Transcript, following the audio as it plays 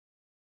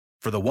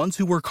For the ones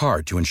who work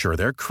hard to ensure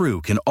their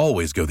crew can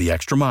always go the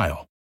extra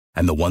mile,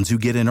 and the ones who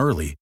get in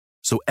early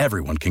so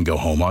everyone can go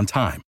home on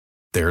time,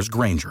 there's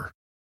Grainger,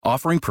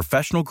 offering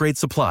professional-grade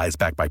supplies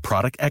backed by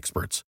product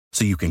experts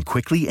so you can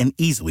quickly and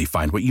easily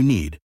find what you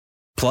need.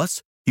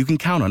 Plus, you can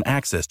count on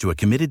access to a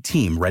committed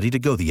team ready to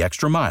go the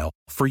extra mile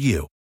for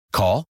you.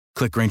 Call,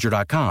 click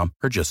Grainger.com,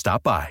 or just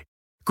stop by.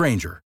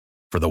 Grainger,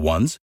 for the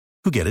ones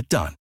who get it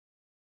done.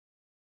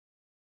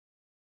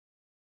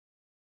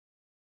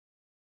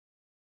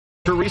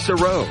 Theresa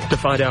Rowe. To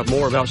find out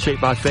more about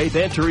Shaped by Faith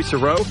and Theresa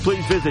Rowe,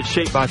 please visit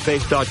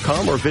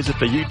shapedbyfaith.com or visit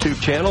the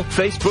YouTube channel,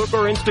 Facebook,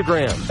 or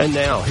Instagram. And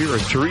now, here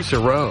is Theresa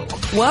Rowe.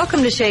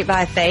 Welcome to Shaped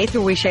by Faith,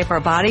 where we shape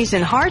our bodies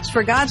and hearts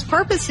for God's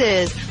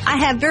purposes. I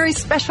have very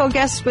special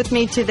guests with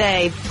me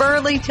today,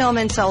 Burley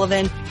Tillman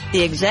Sullivan,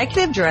 the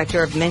Executive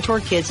Director of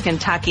MentorKids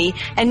Kentucky,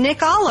 and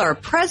Nick Aller,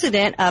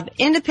 President of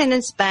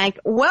Independence Bank.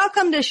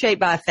 Welcome to Shaped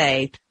by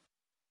Faith.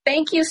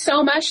 Thank you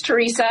so much,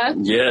 Theresa.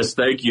 Yes,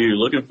 thank you.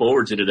 Looking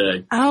forward to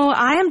today. Oh,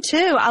 I am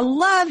too. I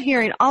love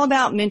hearing all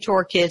about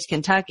MentorKids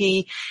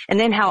Kentucky and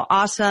then how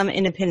awesome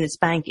Independence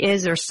Bank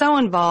is. They're so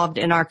involved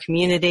in our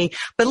community.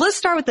 But let's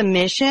start with the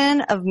mission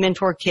of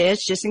MentorKids,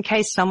 just in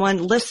case someone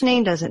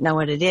listening doesn't know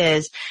what it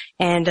is,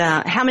 and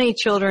how many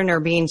children are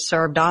being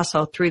served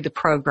also through the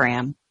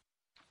program.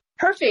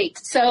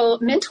 Perfect. So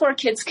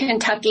MentorKids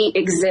Kentucky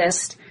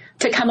exists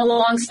to come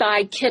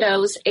alongside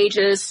kiddos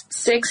ages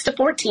 6 to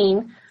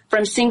 14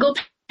 from single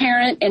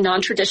parent and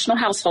non-traditional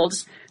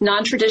households.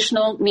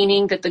 Non-traditional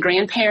meaning that the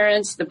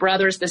grandparents, the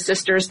brothers, the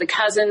sisters, the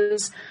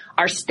cousins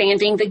are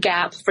standing the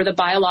gap for the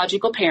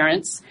biological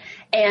parents.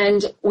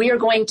 And we are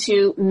going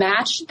to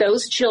match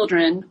those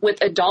children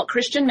with adult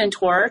Christian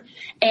mentor.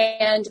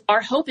 And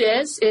our hope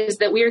is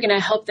that we are going to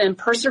help them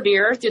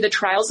persevere through the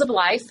trials of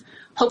life.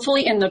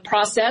 Hopefully in the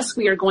process,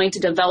 we are going to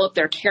develop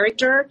their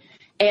character.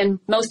 And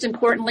most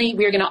importantly,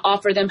 we are going to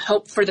offer them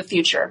hope for the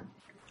future.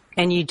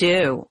 And you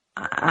do.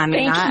 I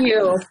mean, Thank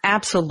you.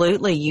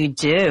 Absolutely, you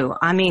do.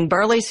 I mean,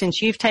 Burley,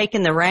 since you've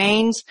taken the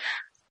reins,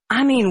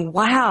 I mean,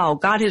 wow,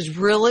 God has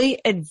really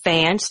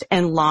advanced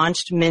and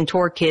launched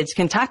MentorKids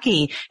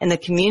Kentucky, and the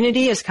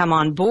community has come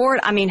on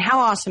board. I mean, how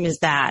awesome is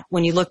that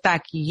when you look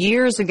back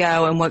years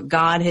ago and what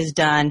God has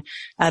done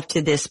up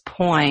to this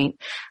point?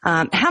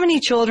 How many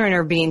children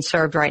are being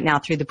served right now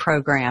through the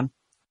program?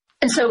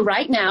 And so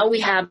right now we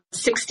have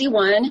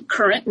 61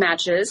 current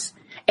matches,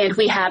 and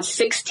we have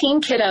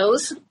 16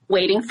 kiddos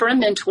waiting for a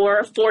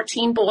mentor,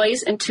 14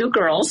 boys and 2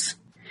 girls.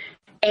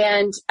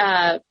 And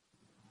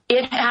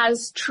it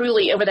has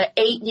truly, over the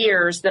 8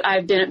 years that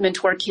I've been at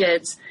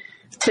MentorKids,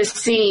 to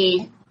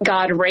see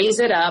God raise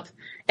it up.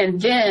 And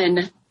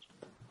then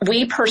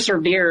we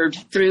persevered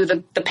through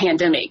the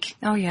pandemic.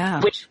 Oh,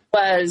 yeah. Which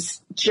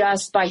was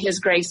just by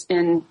His grace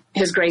and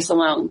His grace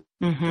alone.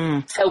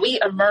 Mm-hmm. So we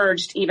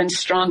emerged even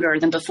stronger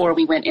than before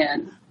we went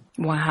in.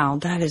 Wow,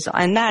 that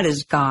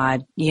is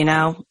God, you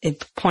know,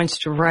 it points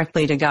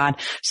directly to God.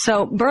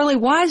 So, Burley,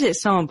 why is it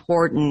so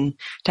important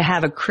to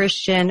have a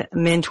Christian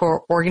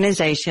mentor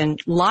organization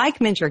like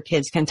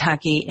MentorKids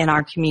Kentucky in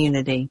our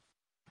community?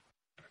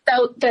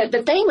 So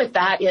the thing with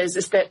that is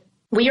that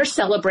we are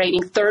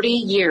celebrating 30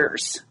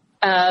 years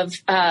of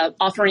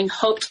offering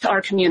hope to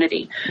our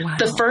community. Wow.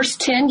 The first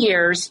 10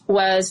 years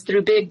was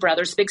through Big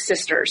Brothers, Big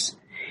Sisters.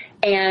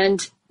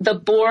 And the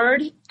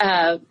board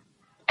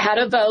had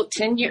a vote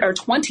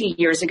 20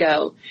 years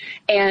ago,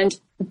 and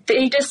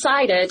they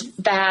decided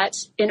that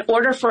in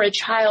order for a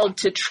child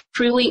to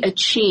truly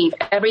achieve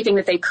everything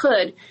that they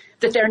could,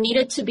 that there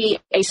needed to be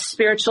a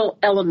spiritual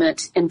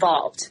element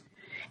involved.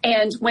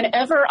 And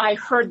whenever I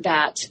heard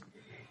that,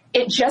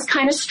 it just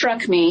kind of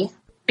struck me,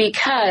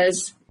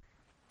 because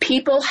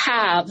people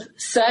have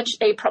such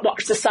a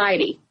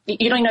society.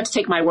 You don't even have to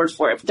take my word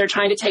for it. They're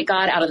trying to take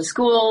God out of the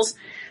schools.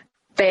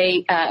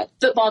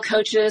 Football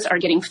coaches are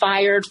getting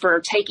fired for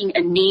taking a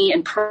knee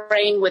and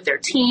praying with their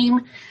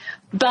team.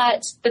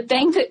 But the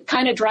thing that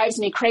kind of drives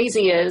me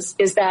crazy is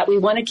that we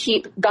want to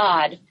keep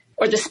God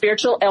or the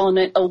spiritual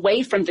element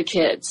away from the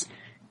kids.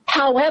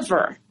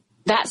 However,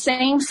 that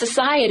same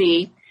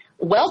society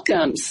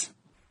welcomes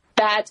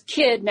that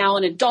kid, now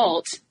an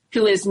adult,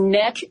 who is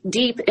neck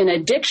deep in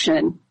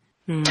addiction,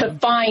 to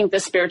find the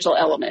spiritual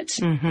element.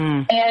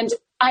 Mm-hmm. And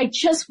I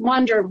just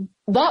wonder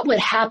what would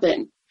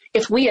happen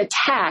if we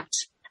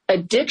attacked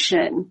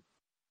addiction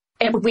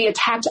and we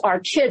attacked our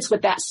kids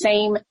with that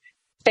same,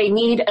 they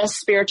need a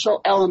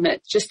spiritual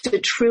element just to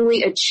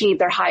truly achieve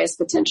their highest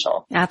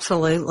potential.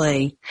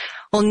 Absolutely.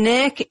 Well,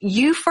 Nick,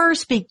 you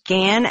first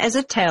began as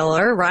a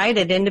teller, right,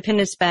 at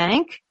Independence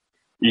Bank?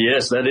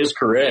 Yes, that is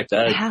correct.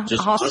 How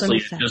awesome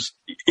is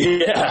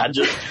that? I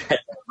just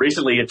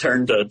recently had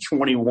turned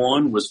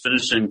 21, was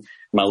finishing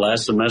my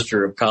last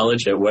semester of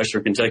college at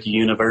Western Kentucky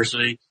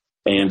University,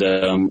 and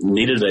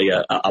needed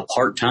a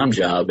part-time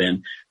job.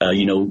 And,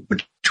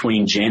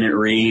 between Janet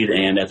Reed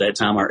and at that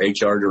time our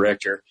HR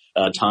director,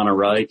 Tana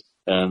Wright,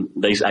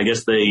 they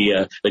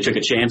took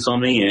a chance on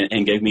me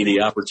and gave me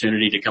the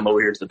opportunity to come over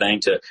here to the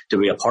bank to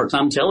be a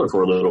part-time teller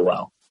for a little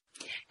while.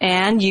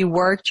 And you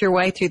worked your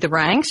way through the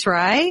ranks,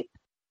 right?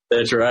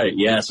 That's right.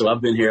 Yeah. So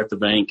I've been here at the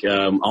bank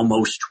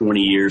almost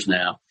 20 years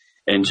now,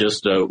 and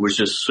just was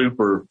just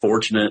super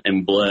fortunate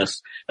and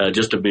blessed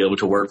just to be able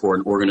to work for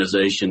an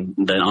organization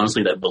that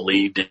honestly that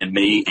believed in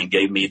me and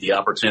gave me the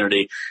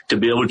opportunity to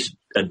be able to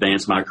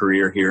advance my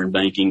career here in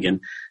banking.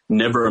 And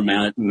never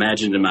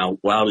imagined in my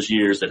wildest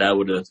years that I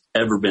would have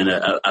ever been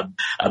a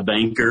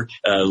banker,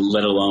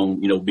 let alone,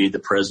 be the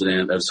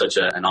president of such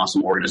an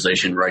awesome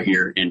organization right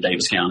here in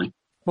Davis County.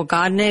 Well,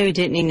 God knew,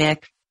 didn't he,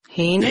 Nick?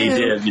 He knew. He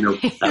did.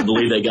 I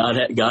believe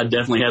that God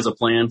definitely has a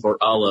plan for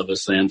all of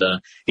us, and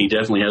he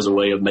definitely has a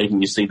way of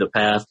making you see the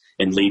path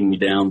and leading you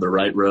down the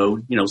right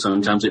road.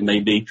 Sometimes it may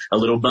be a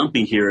little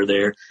bumpy here or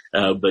there,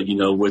 but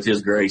with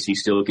his grace, he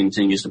still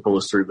continues to pull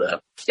us through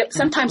that. Yep.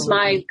 Sometimes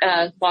my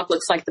walk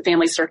looks like the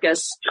Family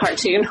Circus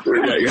cartoon.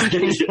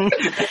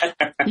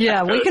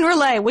 Yeah, we can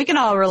relate. We can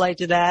all relate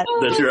to that.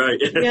 That's right.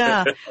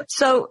 Yeah.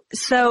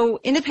 So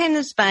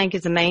Independence Bank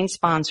is the main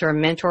sponsor of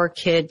Mentor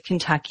Kid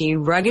Kentucky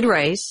Rugged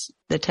Race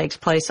that takes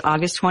place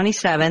August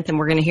 27th, and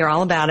we're going to hear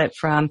all about it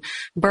from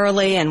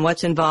Burley and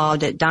what's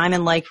involved at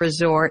Diamond Lake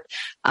Resort.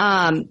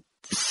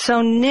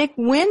 So, Nick,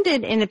 when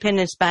did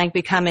Independence Bank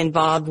become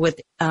involved with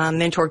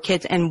Mentor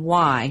Kids, and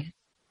why?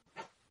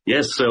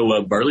 Yes, so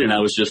Burley and I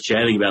was just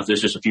chatting about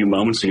this just a few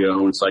moments ago,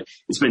 and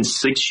it's been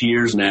 6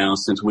 years now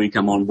since we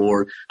come on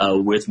board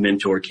with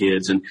Mentor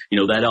Kids, and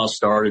that all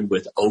started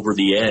with Over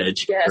the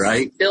Edge, yes,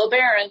 right? Bill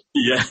Barron.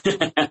 Yeah.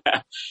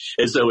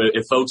 And so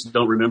if folks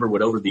don't remember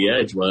what Over the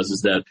Edge was,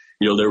 is that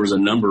there was a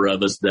number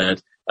of us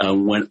that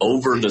went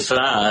over the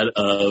side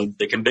of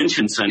the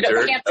convention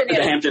center,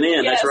 the Hampton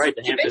Inn. Yes, That's right,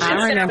 the Hampton Inn.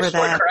 I remember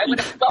that.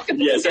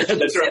 Yes,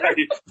 that's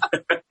right.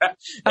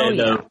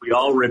 And we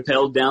all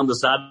rappelled down the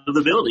side of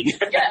the building.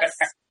 Yes.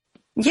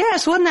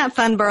 Yes, wasn't that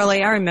fun,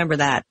 Burley? I remember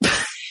that.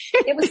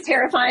 It was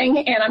terrifying,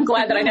 and I'm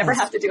glad that I never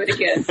have to do it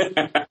again.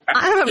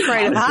 I'm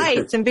afraid of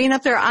heights and being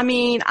up there. I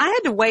mean, I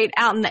had to wait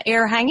out in the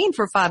air hanging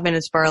for 5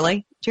 minutes,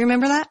 Burley. Do you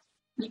remember that?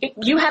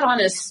 You had on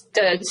a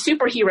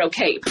superhero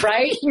cape,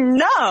 right?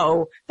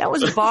 No, that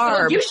was Barb.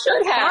 Well, you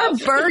should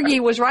have. Barb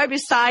Berge was right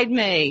beside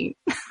me.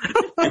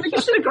 You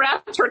should have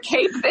grabbed her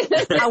cape then.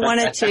 I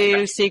wanted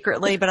to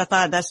secretly, but I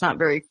thought that's not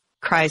very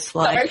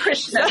Christ-like. Very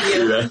Christian of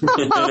you.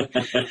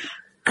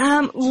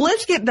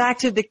 Let's get back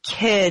to the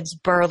kids,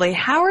 Burley.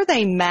 How are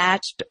they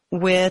matched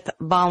with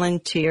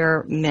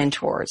volunteer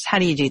mentors? How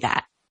do you do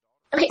that?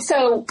 Okay,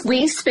 so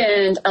we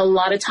spend a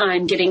lot of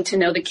time getting to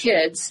know the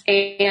kids,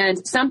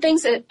 and some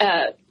things that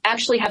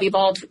actually have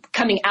evolved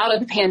coming out of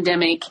the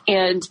pandemic,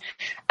 and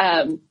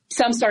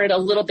some started a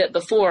little bit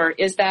before,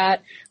 is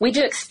that we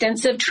do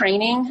extensive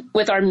training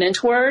with our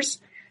mentors,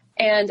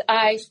 and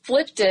I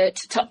flipped it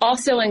to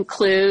also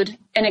include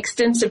an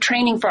extensive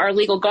training for our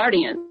legal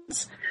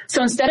guardians.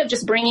 So instead of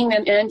just bringing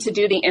them in to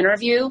do the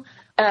interview,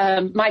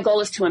 my goal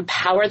is to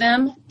empower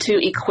them, to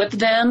equip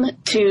them,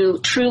 to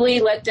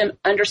truly let them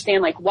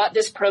understand what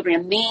this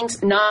program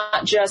means,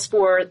 not just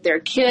for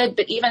their kid,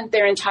 but even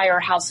their entire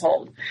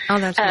household. Oh,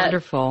 that's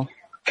wonderful.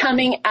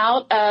 Coming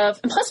out of,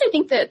 and plus I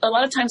think that a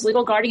lot of times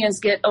legal guardians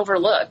get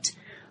overlooked.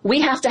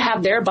 We have to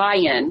have their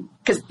buy-in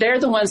because they're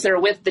the ones that are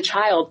with the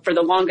child for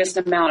the longest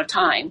amount of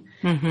time.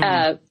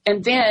 Mm-hmm.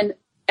 And then,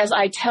 as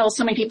I tell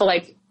so many people,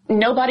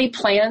 nobody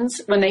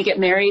plans when they get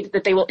married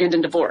that they will end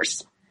in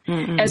divorce.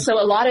 Mm-mm. And so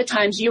a lot of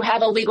times you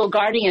have a legal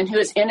guardian who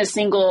is in a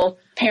single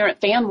parent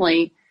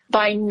family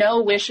by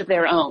no wish of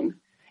their own.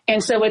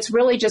 And so it's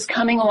really just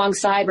coming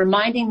alongside,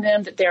 reminding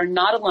them that they're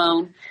not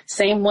alone.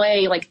 Same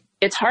way,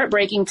 it's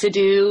heartbreaking to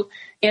do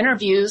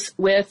interviews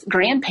with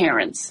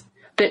grandparents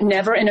that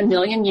never in a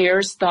million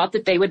years thought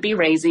that they would be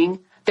raising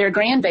their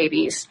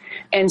grandbabies.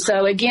 And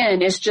so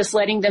again, it's just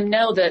letting them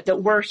know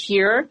that we're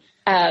here.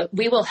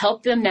 We will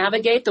help them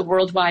navigate the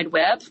World Wide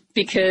Web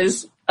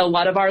because a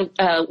lot of our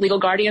legal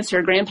guardians who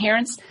are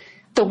grandparents,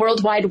 the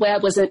World Wide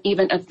Web wasn't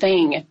even a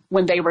thing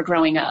when they were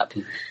growing up.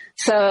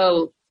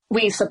 So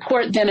we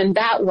support them in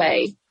that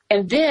way.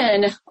 And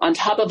then on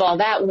top of all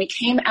that, when we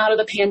came out of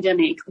the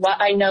pandemic, what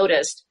I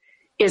noticed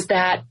is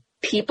that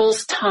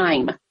people's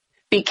time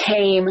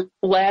became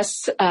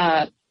less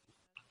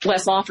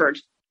offered.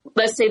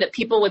 Let's say that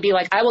people would be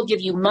like, I will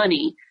give you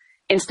money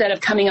instead of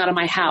coming out of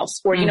my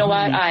house. Or, you know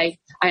what, I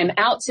am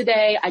out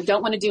today. I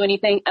don't want to do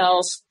anything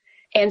else.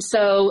 And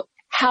so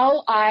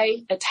how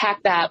I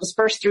attacked that was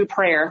first through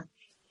prayer.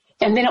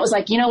 And then it was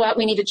you know what,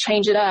 we need to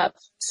change it up.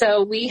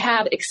 So we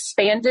have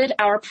expanded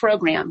our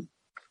program.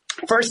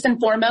 First and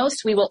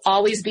foremost, we will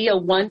always be a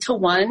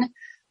one-to-one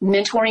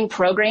mentoring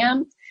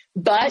program.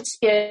 But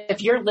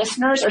if your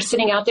listeners are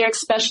sitting out there,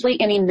 especially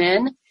any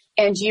men,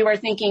 and you are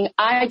thinking,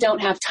 I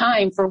don't have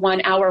time for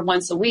 1 hour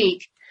once a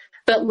week,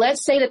 but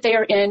let's say that they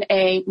are in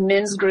a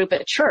men's group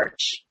at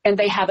church and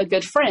they have a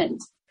good friend.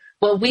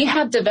 Well, we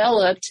have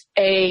developed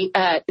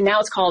now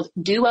it's called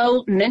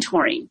duo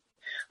mentoring,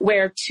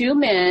 where 2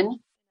 men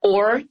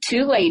or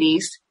 2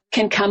 ladies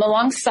can come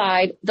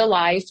alongside the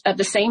life of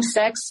the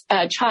same-sex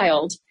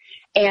child,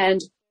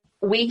 and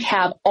we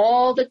have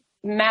all the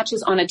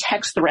matches on a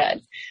text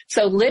thread.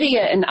 So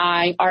Lydia and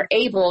I are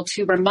able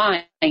to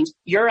remind,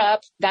 you're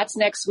up, that's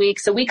next week.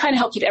 So we kind of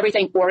help keep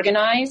everything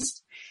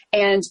organized.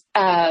 And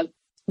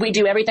we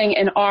do everything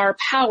in our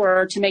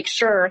power to make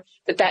sure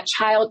that that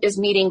child is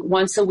meeting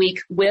once a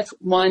week with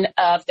one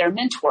of their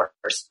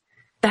mentors.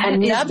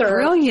 That is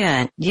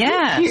brilliant.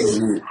 Yes.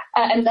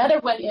 Another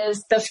one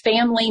is the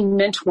family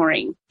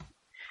mentoring.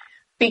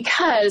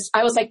 Because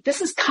I was like, this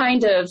is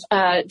kind of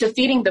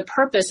defeating the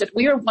purpose. If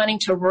we are wanting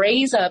to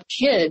raise up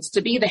kids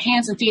to be the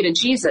hands and feet of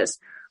Jesus,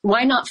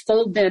 why not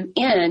fold them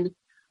in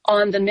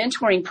on the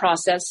mentoring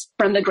process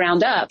from the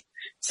ground up?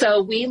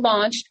 So we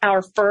launched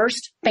our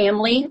first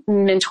family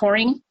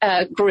mentoring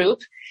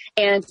group.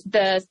 And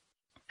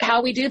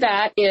how we do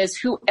that is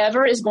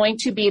whoever is going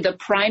to be the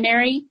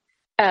primary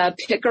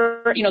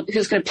picker,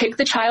 who's going to pick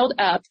the child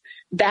up,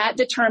 that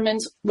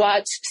determines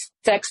what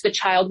sex the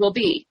child will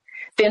be.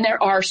 Then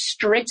there are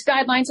strict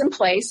guidelines in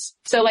place.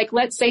 So like,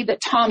 let's say that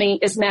Tommy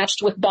is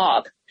matched with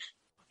Bob's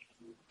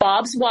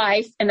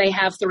wife, and they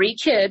have 3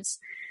 kids.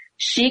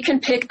 She can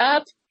pick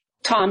up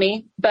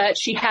Tommy, but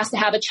she has to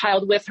have a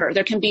child with her.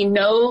 There can be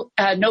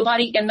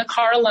nobody in the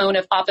car alone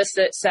of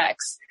opposite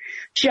sex,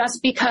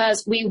 just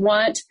because we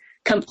want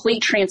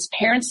complete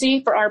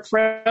transparency for our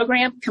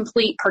program,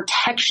 complete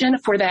protection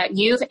for that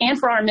youth and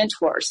for our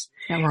mentors.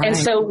 Right. And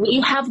so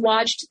we have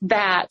watched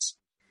that.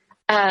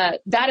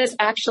 That is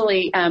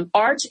actually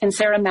Art and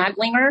Sarah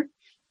Maglinger.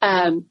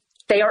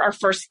 They are our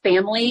first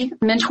family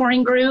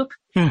mentoring group.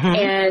 Mm-hmm.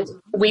 And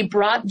we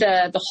brought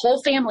the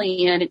whole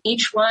family in, and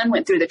each one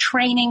went through the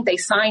training. They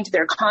signed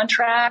their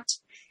contract,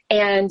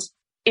 and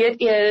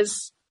it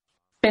has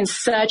been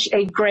such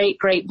a great,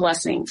 great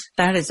blessing.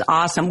 That is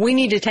awesome. We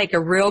need to take a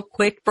real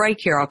quick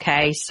break here,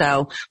 okay?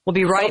 So we'll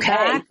be right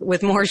back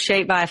with more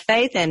Shaped by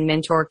Faith and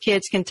Mentor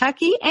Kids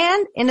Kentucky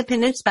and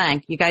Independence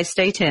Bank. You guys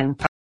stay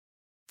tuned.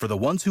 For the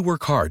ones who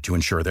work hard to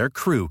ensure their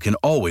crew can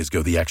always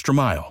go the extra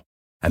mile,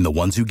 and the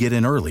ones who get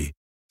in early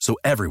so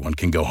everyone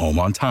can go home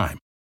on time,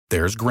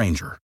 there's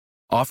Grainger,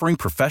 offering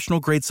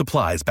professional-grade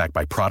supplies backed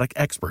by product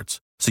experts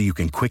so you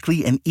can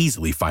quickly and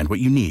easily find what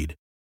you need.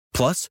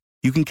 Plus,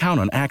 you can count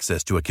on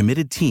access to a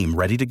committed team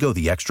ready to go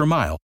the extra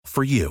mile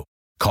for you.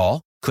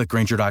 Call, click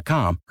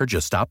Grainger.com, or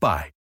just stop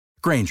by.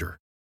 Grainger,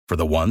 for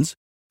the ones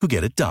who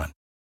get it done.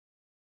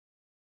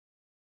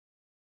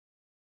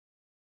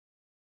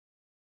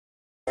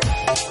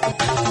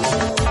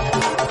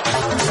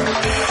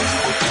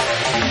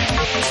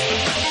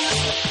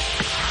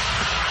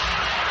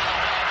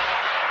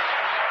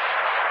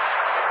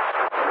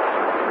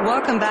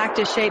 Welcome back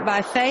to Shaped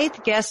by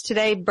Faith. Guest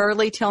today,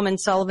 Burley Tillman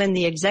Sullivan,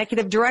 the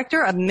Executive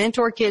Director of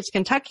Mentor Kids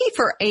Kentucky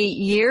for 8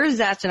 years.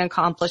 That's an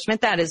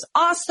accomplishment. That is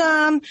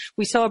awesome.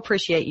 We so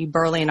appreciate you,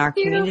 Burley, in our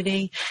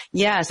community.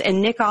 Yes.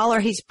 And Nick Aller,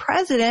 he's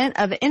President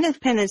of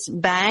Independence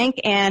Bank,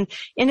 and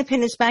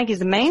Independence Bank is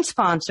the main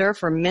sponsor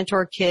for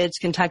Mentor Kids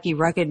Kentucky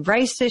Rugged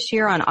Race this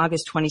year on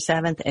August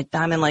 27th at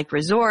Diamond Lake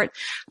Resort.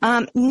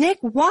 Nick,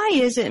 why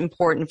is it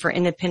important for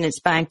Independence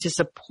Bank to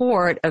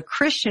support a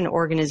Christian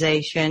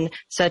organization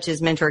such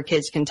as Mentor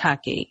Kids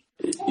Kentucky?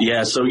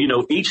 Yeah. So,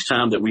 each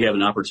time that we have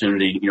an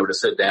opportunity, to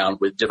sit down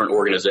with different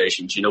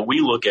organizations,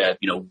 we look at,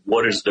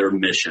 what is their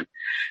mission?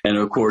 And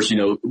of course,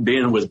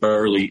 being with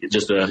Burley,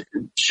 just a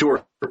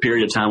short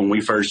period of time when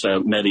we first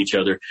met each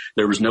other,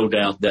 there was no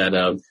doubt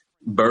that,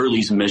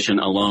 Burley's mission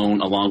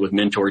along with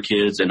Mentor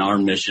Kids and our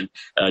mission,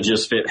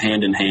 just fit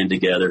hand in hand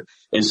together.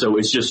 And so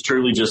it's just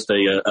truly just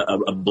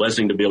a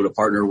blessing to be able to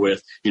partner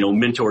with,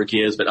 Mentor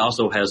Kids, but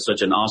also has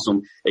such an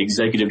awesome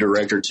executive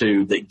director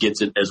too that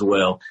gets it as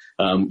well.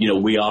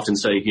 We often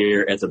say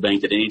here at the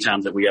bank that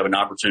anytime that we have an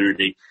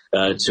opportunity,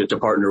 to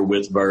partner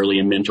with Burley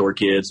and Mentor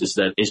Kids, is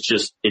that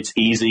it's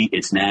easy,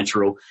 it's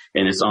natural,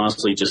 and it's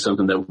honestly just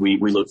something that we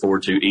look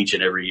forward to each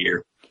and every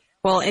year.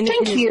 Well,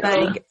 Independence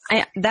Bank,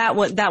 that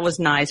was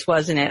nice,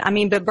 wasn't it? I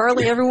mean, but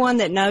Burley, everyone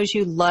that knows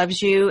you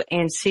loves you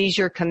and sees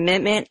your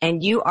commitment,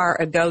 and you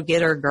are a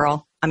go-getter,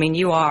 girl. I mean,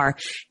 you are.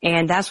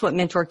 And that's what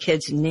Mentor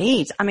Kids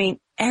needs. I mean,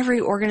 every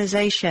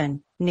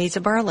organization needs a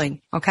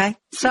Burley. Okay.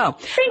 So,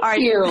 Thank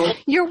you.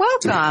 You're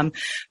welcome.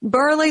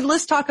 Burley,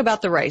 let's talk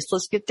about the race.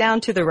 Let's get down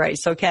to the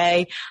race.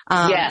 Okay.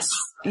 Yes.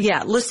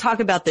 Yeah. Let's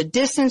talk about the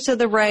distance of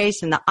the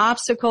race and the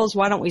obstacles.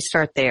 Why don't we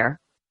start there?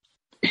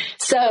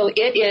 So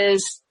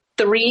it's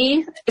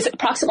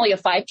approximately a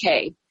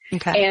 5K.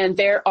 Okay. And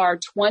there are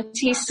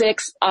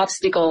 26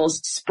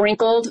 obstacles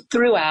sprinkled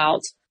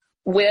throughout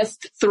with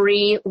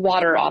 3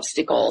 water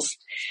obstacles.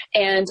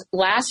 And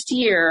last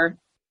year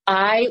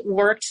I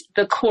worked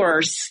the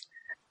course,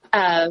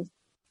 by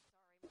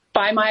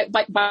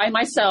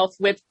myself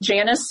with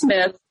Janice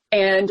Smith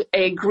and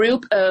a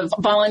group of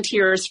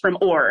volunteers from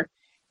OR.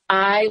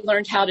 I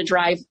learned how to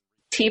drive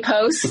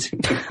T-post.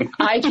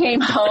 I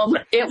came home.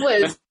 It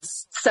was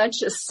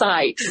such a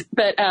sight,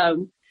 but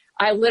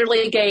I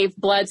literally gave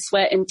blood,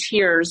 sweat, and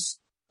tears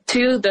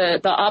to the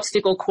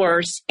obstacle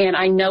course, and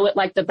I know it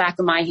like the back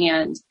of my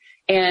hand.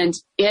 And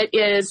it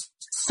is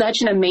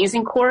such an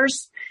amazing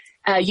course.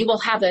 You will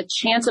have a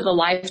chance of a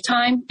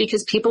lifetime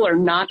because people are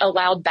not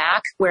allowed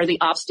back where the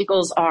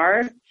obstacles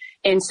are.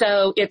 And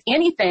so if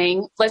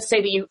anything, let's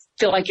say that you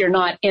feel like you're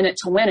not in it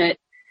to win it,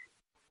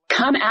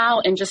 come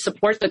out and just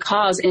support the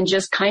cause and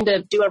just kind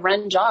of do a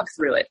run jog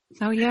through it.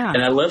 Oh, yeah.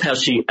 And I love how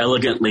she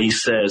elegantly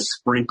says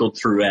sprinkled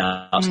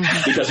throughout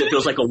because it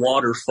feels like a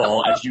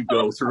waterfall as you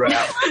go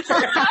throughout.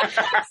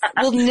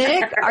 Well,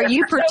 Nick, are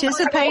you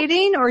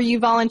participating or are you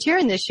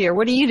volunteering this year?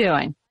 What are you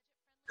doing?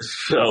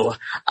 So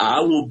I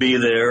will be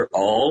there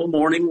all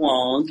morning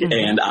long,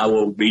 and I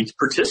will be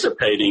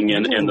participating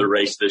in the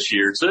race this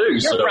year too.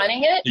 You're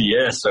running it?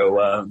 Yeah.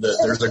 So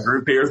there's a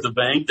group here at the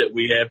bank that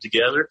we have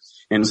together,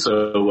 and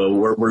so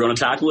we're going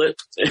to tackle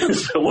it.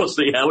 So we'll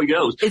see how it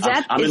goes. Is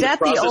that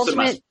the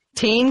ultimate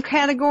team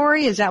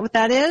category? Is that what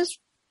that is?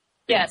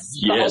 Yes,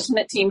 the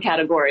ultimate team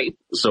category.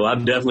 So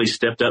I've definitely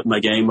stepped up my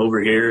game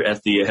over here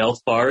at the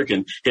health park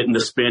and hitting the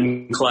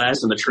spin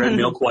class and the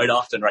treadmill quite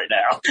often right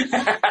now.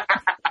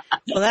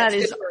 Well, that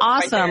is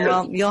awesome. Right,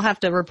 well, you'll have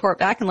to report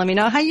back and let me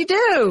know how you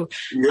do.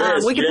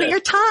 Yes, we can put your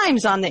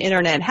times on the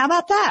internet. How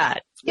about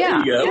that?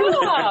 Yeah. There you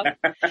go.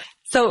 Yeah.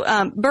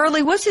 So,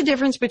 Burley, what's the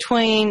difference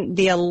between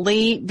the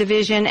elite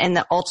division and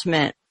the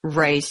ultimate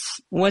race?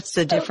 What's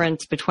the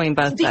difference between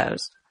both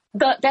those?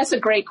 That's a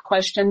great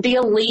question. The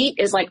elite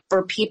is like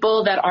for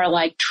people that are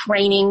like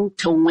training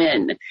to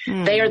win.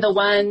 They are the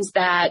ones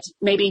that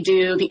maybe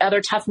do the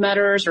other Tough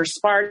Mudders or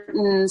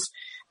Spartans.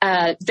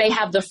 They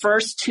have the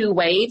first two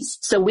waves,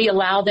 so we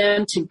allow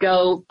them to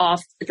go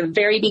off at the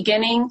very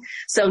beginning,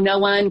 so no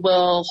one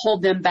will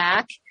hold them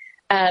back.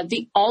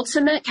 The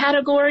ultimate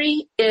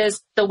category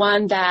is the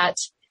one that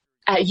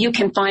you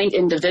can find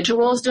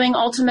individuals doing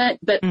ultimate,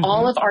 but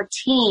all of our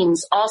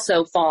teams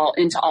also fall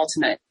into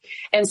ultimate.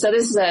 And so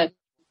this is a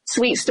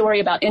sweet story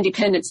about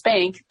Independence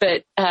Bank,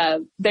 but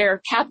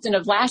their captain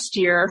of last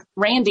year,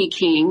 Randy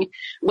King,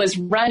 was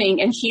running,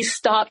 and he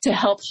stopped to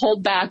help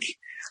hold back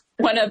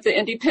one of the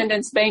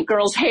Independence Bank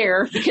girls'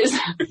 hair because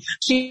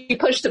she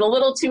pushed it a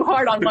little too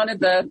hard on one of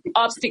the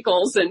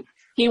obstacles, and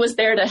he was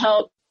there to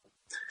help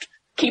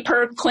keep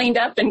her cleaned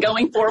up and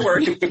going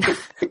forward.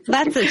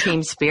 That's a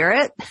team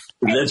spirit.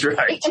 That's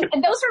right.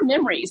 And those are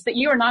memories that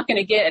you are not going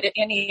to get at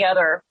any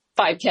other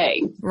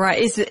 5K.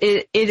 Right.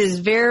 It is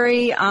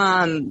very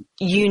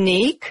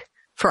unique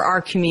for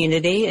our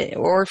community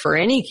or for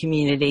any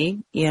community,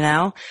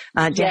 to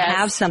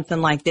have something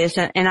like this.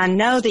 And I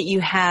know that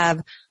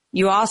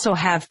you also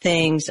have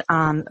things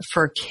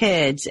for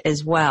kids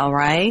as well,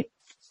 right?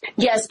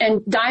 Yes,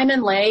 and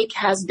Diamond Lake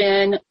has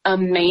been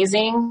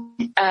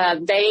amazing.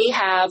 They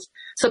have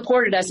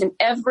supported us in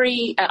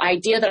every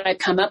idea that I've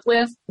come up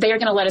with. They are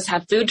going to let us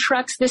have food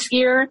trucks this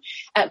year,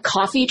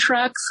 coffee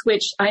trucks,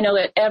 which I know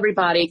that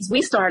everybody, because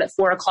we start at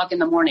 4:00 in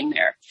the morning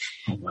there.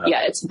 Wow.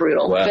 Yeah, it's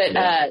brutal. Wow.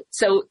 But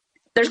so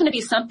there's going to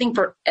be something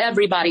for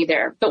everybody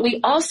there. But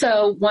we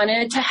also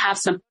wanted to have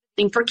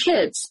something for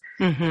kids.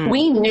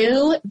 We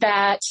knew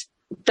that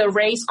the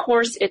race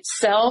course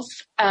itself,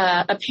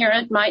 a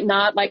parent might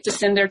not like to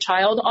send their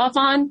child off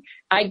on.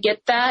 I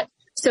get that.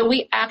 So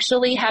we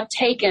actually have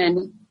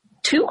taken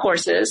 2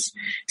 courses.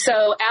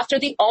 So after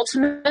the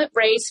ultimate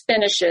race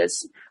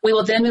finishes, we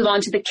will then move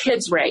on to the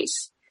kids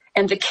race.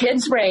 And the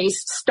kids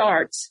race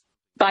starts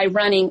by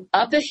running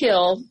up a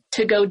hill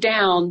to go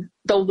down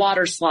the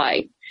water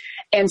slide.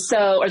 And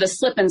so, or the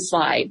slip and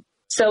slide.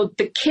 So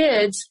the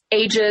kids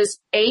ages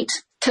 8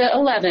 to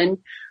 11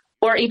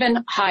 or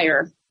even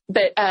higher,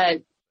 but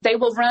they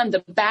will run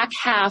the back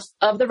half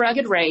of the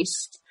rugged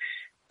race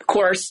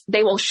course.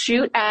 They will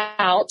shoot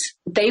out.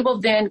 They will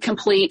then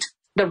complete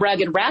the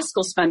Rugged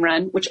Rascals Fun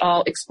Run, which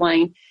I'll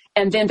explain.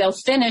 And then they'll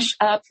finish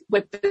up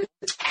with the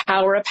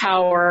Tower of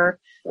Power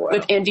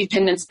with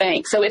Independence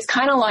Bank. So it's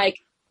kind of like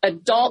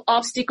adult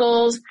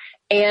obstacles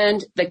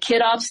and the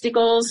kid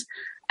obstacles.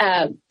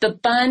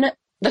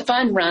 The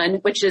fun run,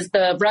 which is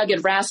the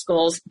Rugged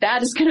Rascals,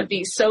 that is going to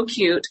be so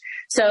cute.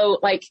 So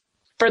like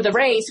for the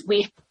race,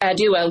 we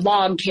do a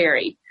log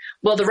carry.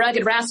 Well, the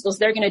Rugged Rascals,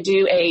 they're going to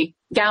do a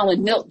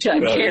gallon milk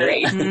jug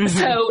carry.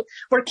 So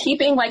we're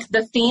keeping like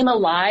the theme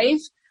alive,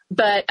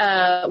 but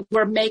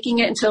we're making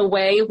it into a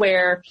way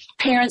where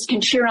parents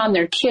can cheer on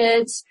their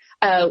kids.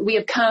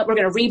 We're going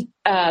to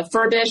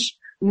refurbish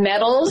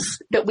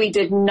medals that we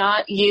did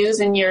not use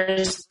in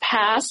years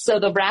past. So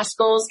the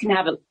Rascals can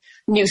have a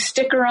new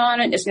sticker on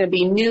it. It's going to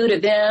be new to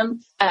them.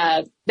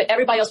 But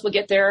everybody else will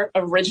get their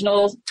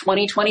original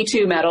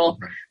 2022 medal.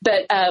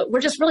 But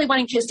we're just really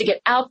wanting kids to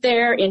get out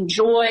there,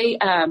 enjoy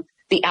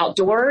the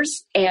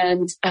outdoors,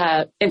 and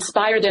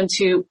inspire them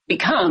to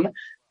become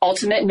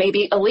ultimate,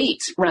 maybe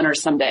elite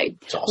runners someday.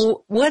 Awesome.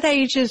 What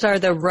ages are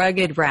the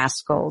Rugged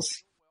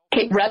Rascals?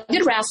 Okay,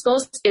 Rugged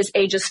Rascals is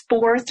ages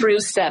 4 through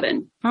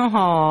 7.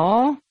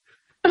 Oh,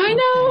 I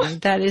know. Okay,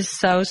 that is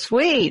so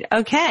sweet.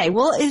 Okay.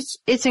 Well,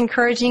 it's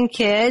encouraging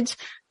kids,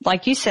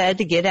 like you said,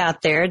 to get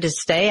out there, to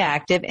stay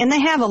active, and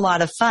they have a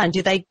lot of fun.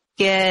 Do they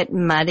get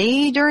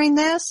muddy during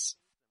this?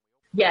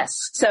 Yes.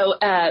 So,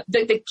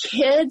 the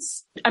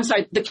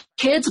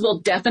kids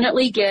will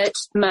definitely get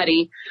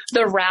muddy.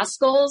 The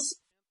Rascals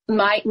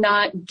might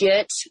not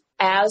get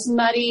as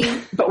muddy,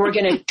 but we're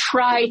going to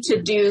try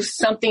to do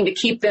something to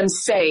keep them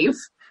safe.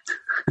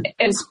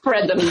 and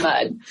spread the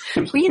mud.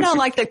 Well,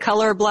 like the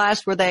color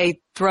blast where they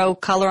throw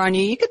color on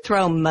you. You could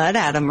throw mud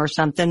at them or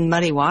something,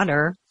 muddy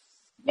water.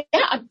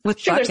 Yeah, I'm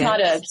sure there's not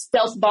a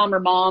stealth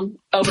bomber mom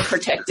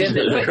overprotective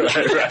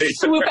that would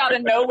swoop out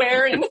of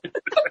nowhere. And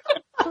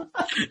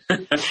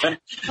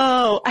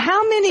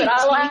how many? But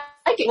I like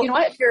it. You know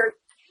what? If you're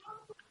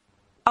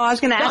I was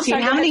going to ask you,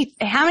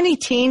 how many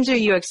teams are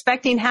you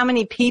expecting? How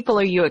many people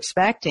are you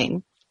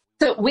expecting?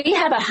 So we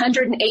have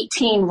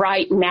 118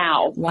 right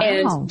now. Wow.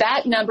 And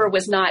that number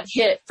was not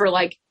hit for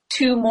like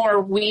 2 more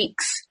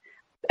weeks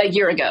a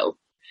year ago.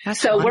 That's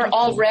so wonderful. We're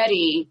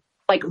already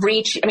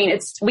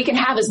we can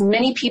have as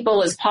many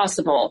people as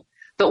possible,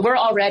 but we're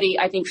already,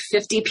 I think,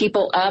 50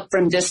 people up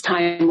from this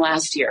time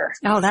last year.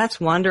 Oh, that's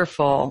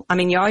wonderful. I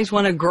mean, you always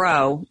want to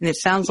grow, and it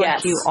sounds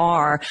like you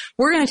are.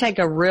 We're going to take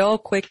a real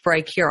quick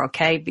break here,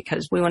 okay,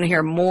 because we want to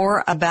hear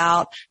more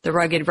about the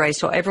Rugged Race.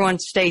 So everyone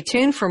stay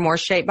tuned for more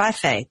Shaped by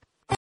Faith.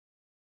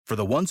 For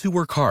the ones who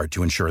work hard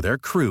to ensure their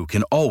crew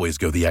can always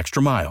go the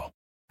extra mile,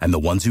 and the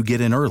ones who get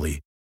in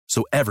early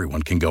so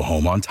everyone can go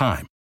home on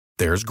time,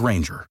 there's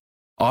Grainger,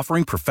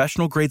 offering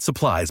professional-grade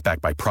supplies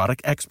backed by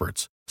product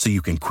experts so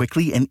you can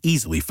quickly and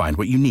easily find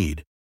what you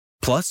need.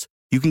 Plus,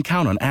 you can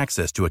count on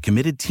access to a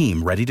committed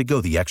team ready to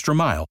go the extra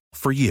mile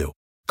for you.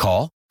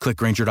 Call, click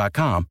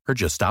Grainger.com, or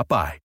just stop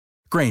by.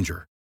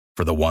 Grainger,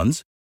 for the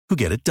ones who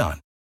get it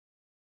done.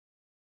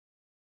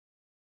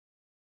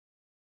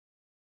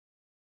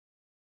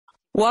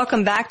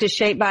 Welcome back to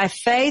Shaped by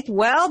Faith.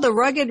 Well, the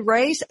Rugged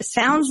Race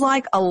sounds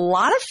like a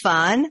lot of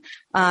fun.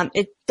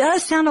 It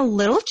does sound a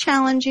little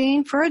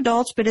challenging for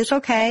adults, but it's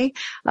okay.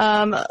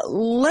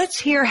 Let's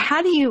hear,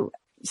 how do you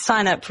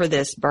sign up for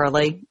this,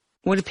 Burley?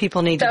 What do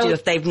people need to do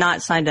if they've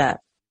not signed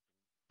up?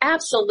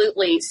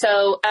 Absolutely.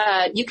 So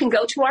you can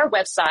go to our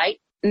website,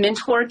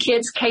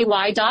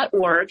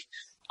 MentorKidsKY.org.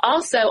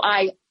 Also,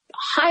 I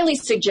highly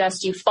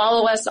suggest you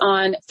follow us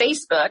on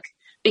Facebook,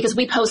 because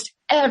we post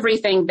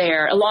everything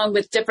there, along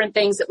with different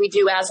things that we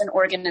do as an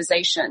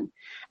organization.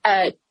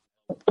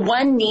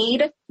 One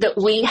need that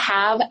we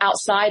have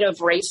outside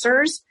of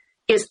racers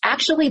is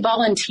actually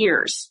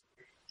volunteers.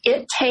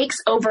 It takes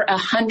over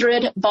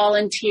 100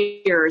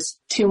 volunteers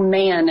to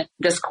man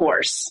this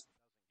course.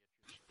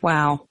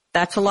 Wow,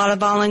 that's a lot of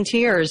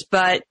volunteers.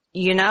 But,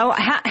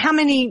 how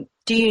many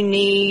do you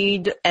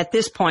need at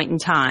this point in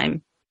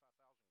time?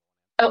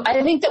 Oh,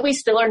 I think that we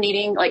still are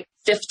needing like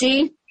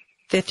 50.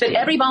 But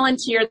every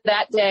volunteer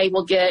that day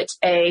will get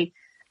a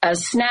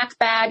snack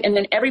bag, and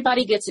then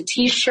everybody gets a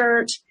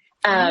T-shirt.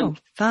 Fun.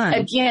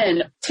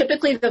 Again,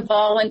 typically the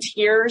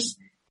volunteers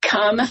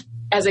come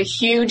as a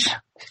huge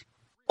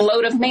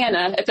load of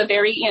manna at the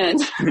very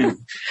end.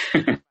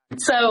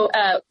 So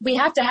we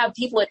have to have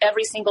people at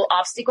every single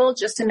obstacle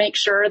just to make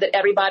sure that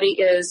everybody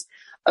is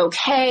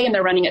okay and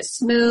they're running it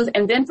smooth.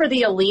 And then for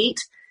the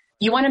elite,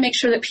 you want to make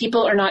sure that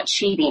people are not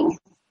cheating,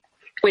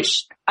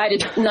 which I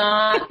did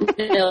not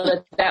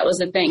know that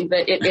was a thing,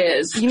 but it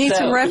is. You need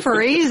some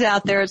referees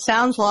out there, it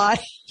sounds like.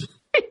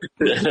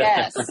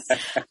 Yes.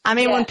 I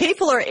mean, when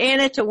people are in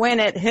it to win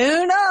it,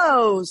 who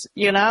knows,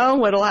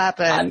 what'll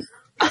happen.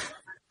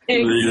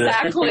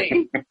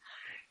 Exactly.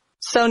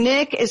 So,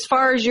 Nick, as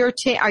far as your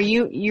team,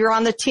 you're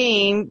on the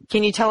team.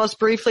 Can you tell us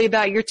briefly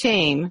about your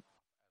team?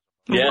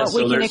 Yeah, what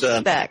we can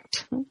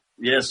expect?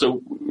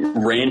 So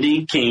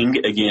Randy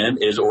King, again,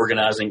 is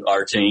organizing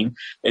our team.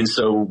 And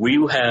so we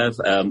have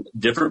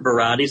different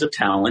varieties of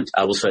talent.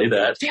 I will say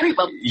that. Very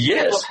well.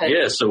 Yes.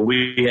 So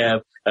we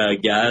have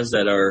guys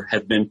that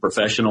have been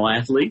professional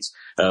athletes.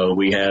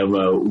 We have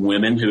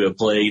women who have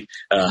played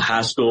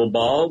high school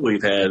ball.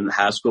 We've had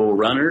high school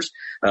runners.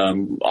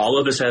 All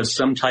of us have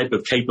some type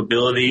of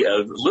capability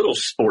of little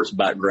sports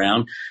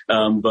background,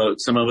 but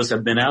some of us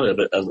have been out of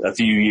it a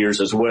few years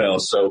as well.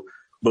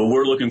 But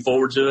we're looking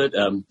forward to it.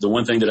 The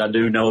one thing that I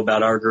do know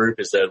about our group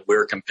is that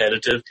we're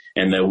competitive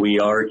and that we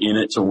are in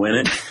it to win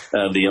it.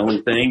 The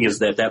only thing is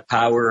that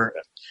tower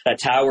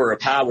of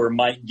power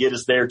might get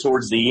us there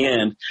towards the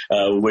end,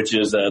 which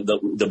is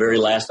the very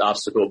last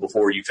obstacle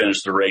before you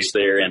finish the race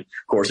there. And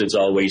of course, it's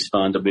always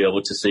fun to be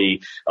able to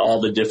see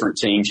all the different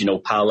teams,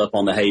 pile up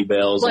on the hay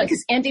bales. Well,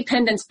 because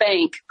Independence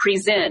Bank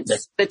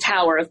presents the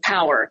Tower of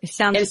Power. It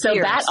sounds and so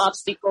fierce. that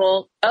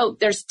obstacle,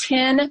 there's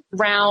 10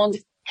 round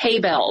hay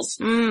bales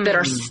that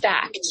are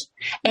stacked.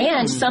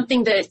 And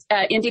something that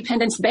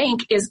Independence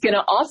Bank is going to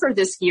offer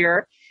this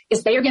year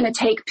is they are going to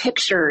take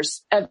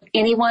pictures of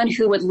anyone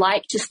who would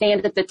like to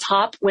stand at the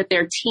top with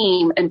their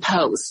team and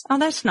pose. Oh,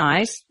 that's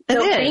nice.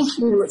 Thank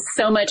you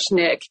so much,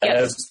 Nick.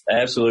 Yes.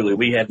 Absolutely.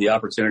 We had the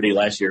opportunity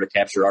last year to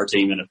capture our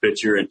team in a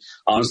picture. And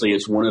honestly,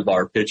 it's one of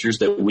our pictures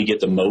that we get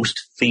the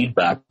most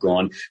feedback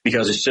on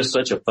because it's just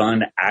such a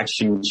fun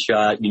action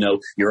shot.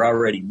 You're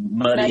already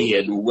muddy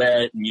and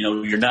wet. And,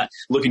 you're not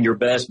looking your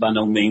best by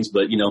no means,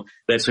 but,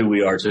 that's who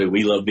we are too.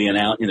 We love being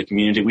out in the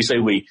community. We say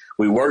we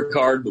work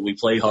hard, but we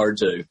play hard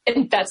too.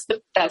 And that's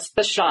the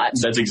shot.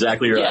 That's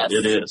exactly right. Yes.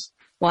 It is.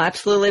 Well,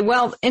 absolutely.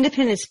 Well,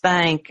 Independence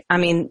Bank, I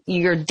mean,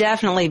 you're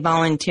definitely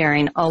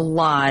volunteering a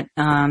lot.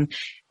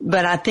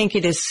 But I think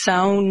it is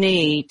so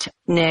neat,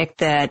 Nick,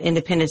 that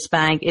Independence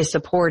Bank is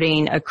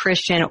supporting a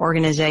Christian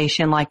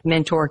organization like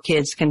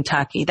MentorKids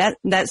Kentucky.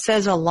 That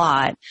says a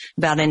lot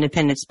about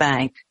Independence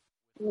Bank.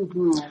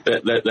 Mm-hmm.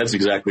 That's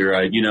exactly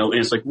right. And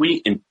it's like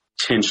we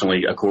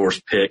intentionally, of course,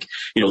 pick,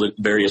 the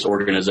various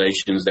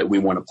organizations that we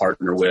want to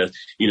partner with,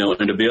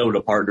 and to be able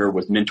to partner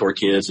with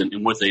MentorKids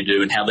and what they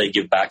do and how they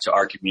give back to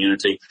our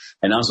community,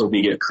 and also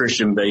be a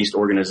Christian-based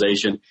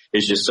organization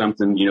is just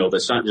something,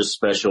 that's not just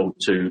special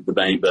to the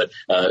bank, but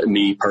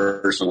me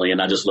personally,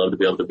 and I just love to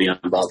be able to be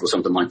involved with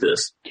something like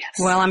this. Yes.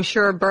 Well, I'm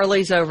sure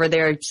Burley's over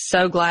there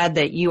so glad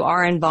that you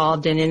are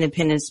involved and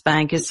Independence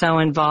Bank is so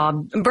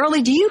involved.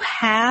 Burley, do you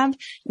have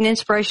an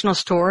inspirational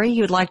story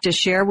you would like to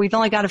share? We've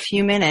only got a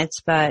few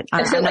minutes, but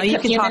I know you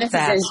can talk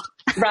fast.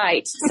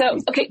 Right. So,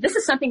 okay, this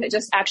is something that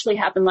just actually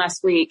happened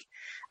last week.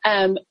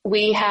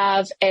 We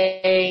have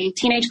a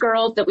teenage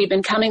girl that we've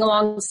been coming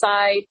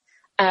alongside.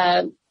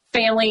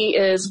 Family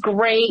is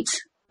great,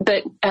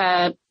 but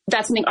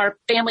that's something our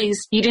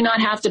families, you do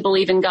not have to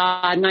believe in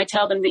God. And I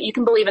tell them that you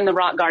can believe in the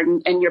rock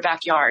garden in your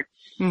backyard.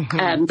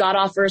 Mm-hmm. God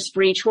offers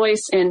free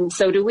choice, and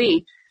so do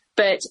we.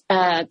 But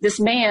this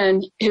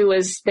man who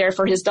was there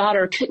for his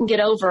daughter couldn't get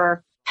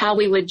over how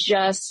we would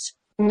just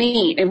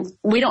meet, and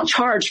we don't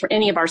charge for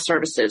any of our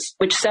services,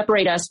 which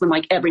separate us from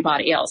like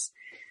everybody else.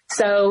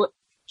 So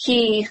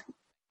the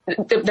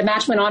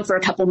match went on for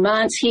a couple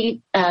months.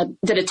 He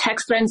did a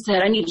text thread and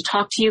said, I need to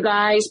talk to you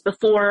guys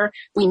before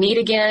we meet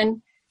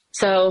again.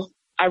 So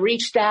I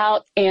reached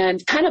out,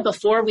 and kind of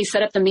before we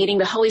set up the meeting,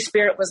 the Holy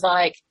Spirit was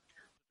like,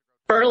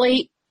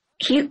 Burley,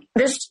 you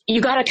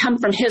got to come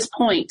from his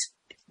point.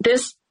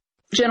 This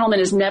gentleman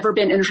has never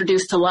been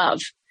introduced to love.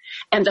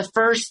 And the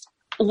first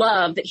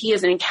love that he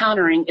is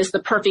encountering is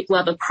the perfect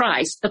love of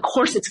Christ. Of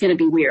course, it's going to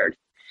be weird.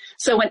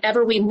 So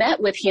whenever we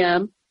met with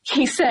him,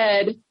 he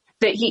said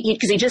that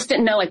because he just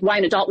didn't know like why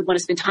an adult would want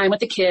to spend time with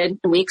the kid.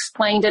 And we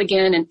explained it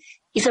again. And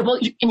he said, well,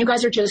 you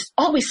guys are just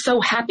always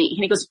so happy.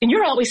 And he goes, and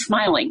you're always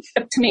smiling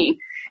up to me.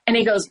 And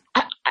he goes,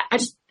 I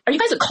just, are you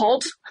guys a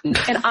cult?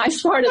 And I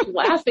started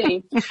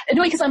laughing.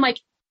 And because I'm like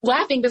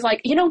laughing because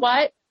like, you know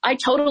what? I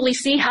totally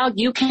see how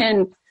you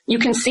can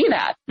see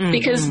that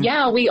because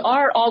we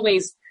are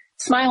always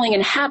smiling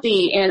and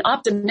happy and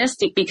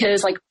optimistic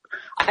because like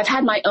I've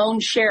had my own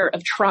share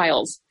of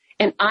trials,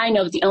 and I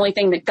know that the only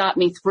thing that got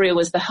me through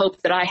was the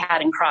hope that I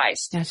had in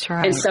Christ. That's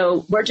right. And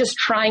so we're just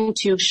trying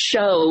to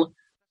show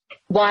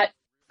what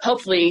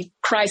hopefully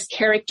Christ's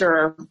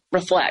character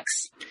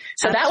reflects.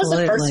 So Absolutely. That was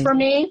the first for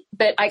me,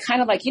 but I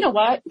kind of like, you know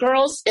what,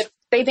 girls, if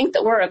they think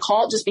that we're a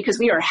cult just because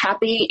we are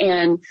happy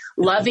and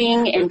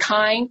loving and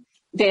kind,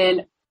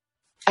 then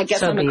I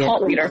guess I'm a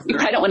cult leader.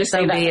 I don't want to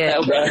say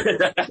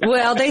that, though.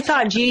 Well, they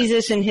thought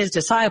Jesus and his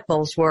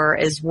disciples were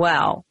as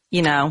well.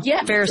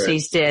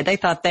 Pharisees did. They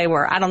thought they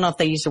were, I don't know if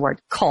they used the word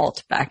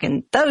cult back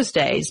in those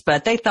days,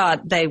 but they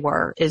thought they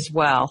were as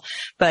well.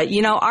 But,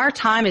 our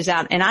time is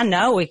out, and I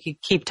know we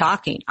could keep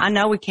talking. I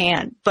know we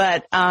can.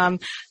 But I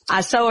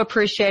so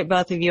appreciate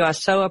both of you. I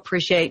so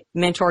appreciate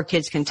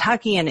MentorKids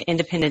Kentucky and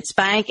Independence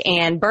Bank.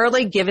 And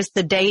Burley, give us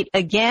the date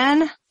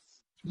again.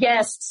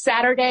 Yes,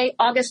 Saturday,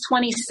 August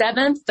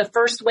 27th. The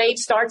first wave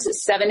starts at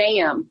 7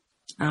 a.m.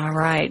 All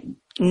right.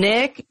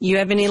 Nick, you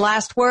have any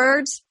last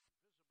words?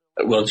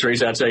 Well,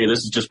 Theresa, I tell you, this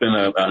has just been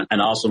an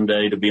awesome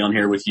day to be on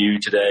here with you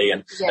today.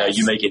 And yes.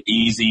 You make it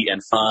easy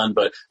and fun,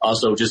 but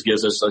also just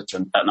gives us such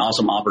an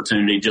awesome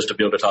opportunity just to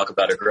be able to talk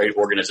about a great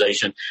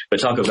organization,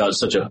 but talk about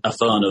such a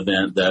fun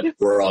event that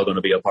we're all going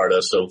to be a part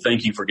of. So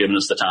thank you for giving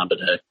us the time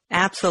today.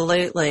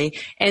 Absolutely.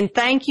 And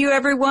thank you,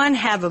 everyone.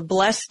 Have a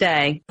blessed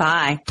day.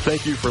 Bye.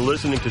 Thank you for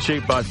listening to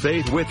Shaped by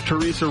Faith with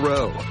Theresa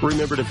Rowe.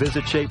 Remember to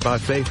visit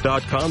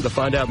shapebyfaith.com to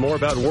find out more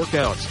about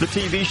workouts, the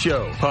TV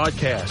show,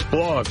 podcasts,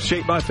 blogs,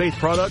 Shaped by Faith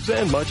products,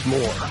 and much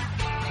more.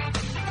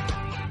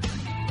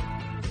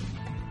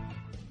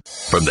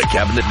 From the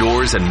Cabinet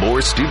Doors and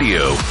More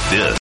studio,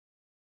 this.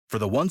 For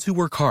the ones who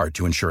work hard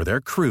to ensure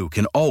their crew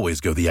can always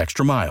go the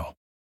extra mile,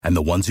 and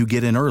the ones who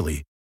get in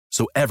early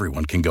so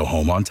everyone can go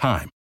home on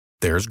time,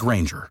 there's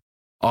Grainger,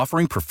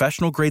 offering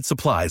professional-grade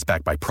supplies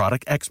backed by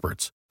product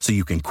experts so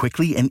you can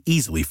quickly and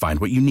easily find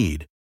what you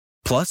need.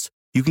 Plus,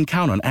 you can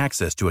count on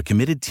access to a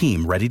committed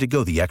team ready to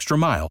go the extra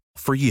mile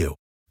for you.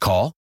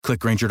 Call, click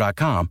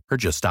Grainger.com, or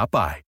just stop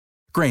by.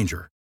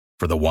 Grainger,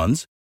 for the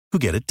ones who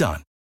get it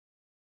done.